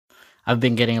I've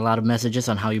been getting a lot of messages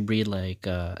on how you breed like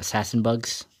assassin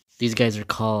bugs. These guys are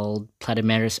called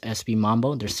Platymeris sp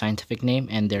mambo, their scientific name,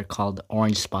 and they're called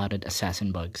orange spotted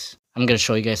assassin bugs. I'm gonna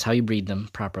show you guys how you breed them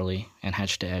properly and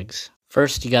hatch the eggs.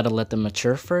 First, you gotta let them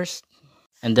mature first,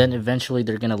 and then eventually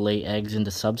they're gonna lay eggs in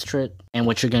the substrate. And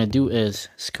what you're gonna do is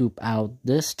scoop out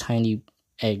this tiny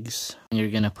eggs, and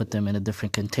you're gonna put them in a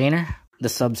different container. The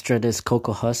substrate is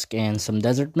cocoa husk and some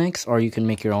desert mix, or you can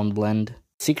make your own blend.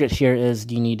 Secret here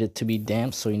is you need it to be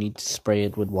damp, so you need to spray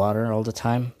it with water all the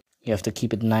time. You have to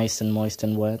keep it nice and moist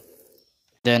and wet.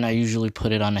 Then I usually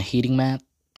put it on a heating mat,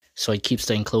 so it keeps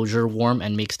the enclosure warm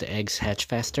and makes the eggs hatch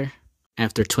faster.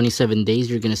 After 27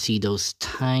 days, you're gonna see those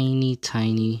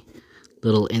tiny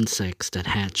little insects that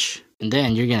hatch. And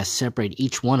then you're gonna separate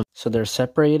each one, so they're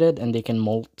separated and they can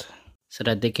molt, so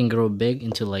that they can grow big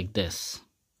into like this.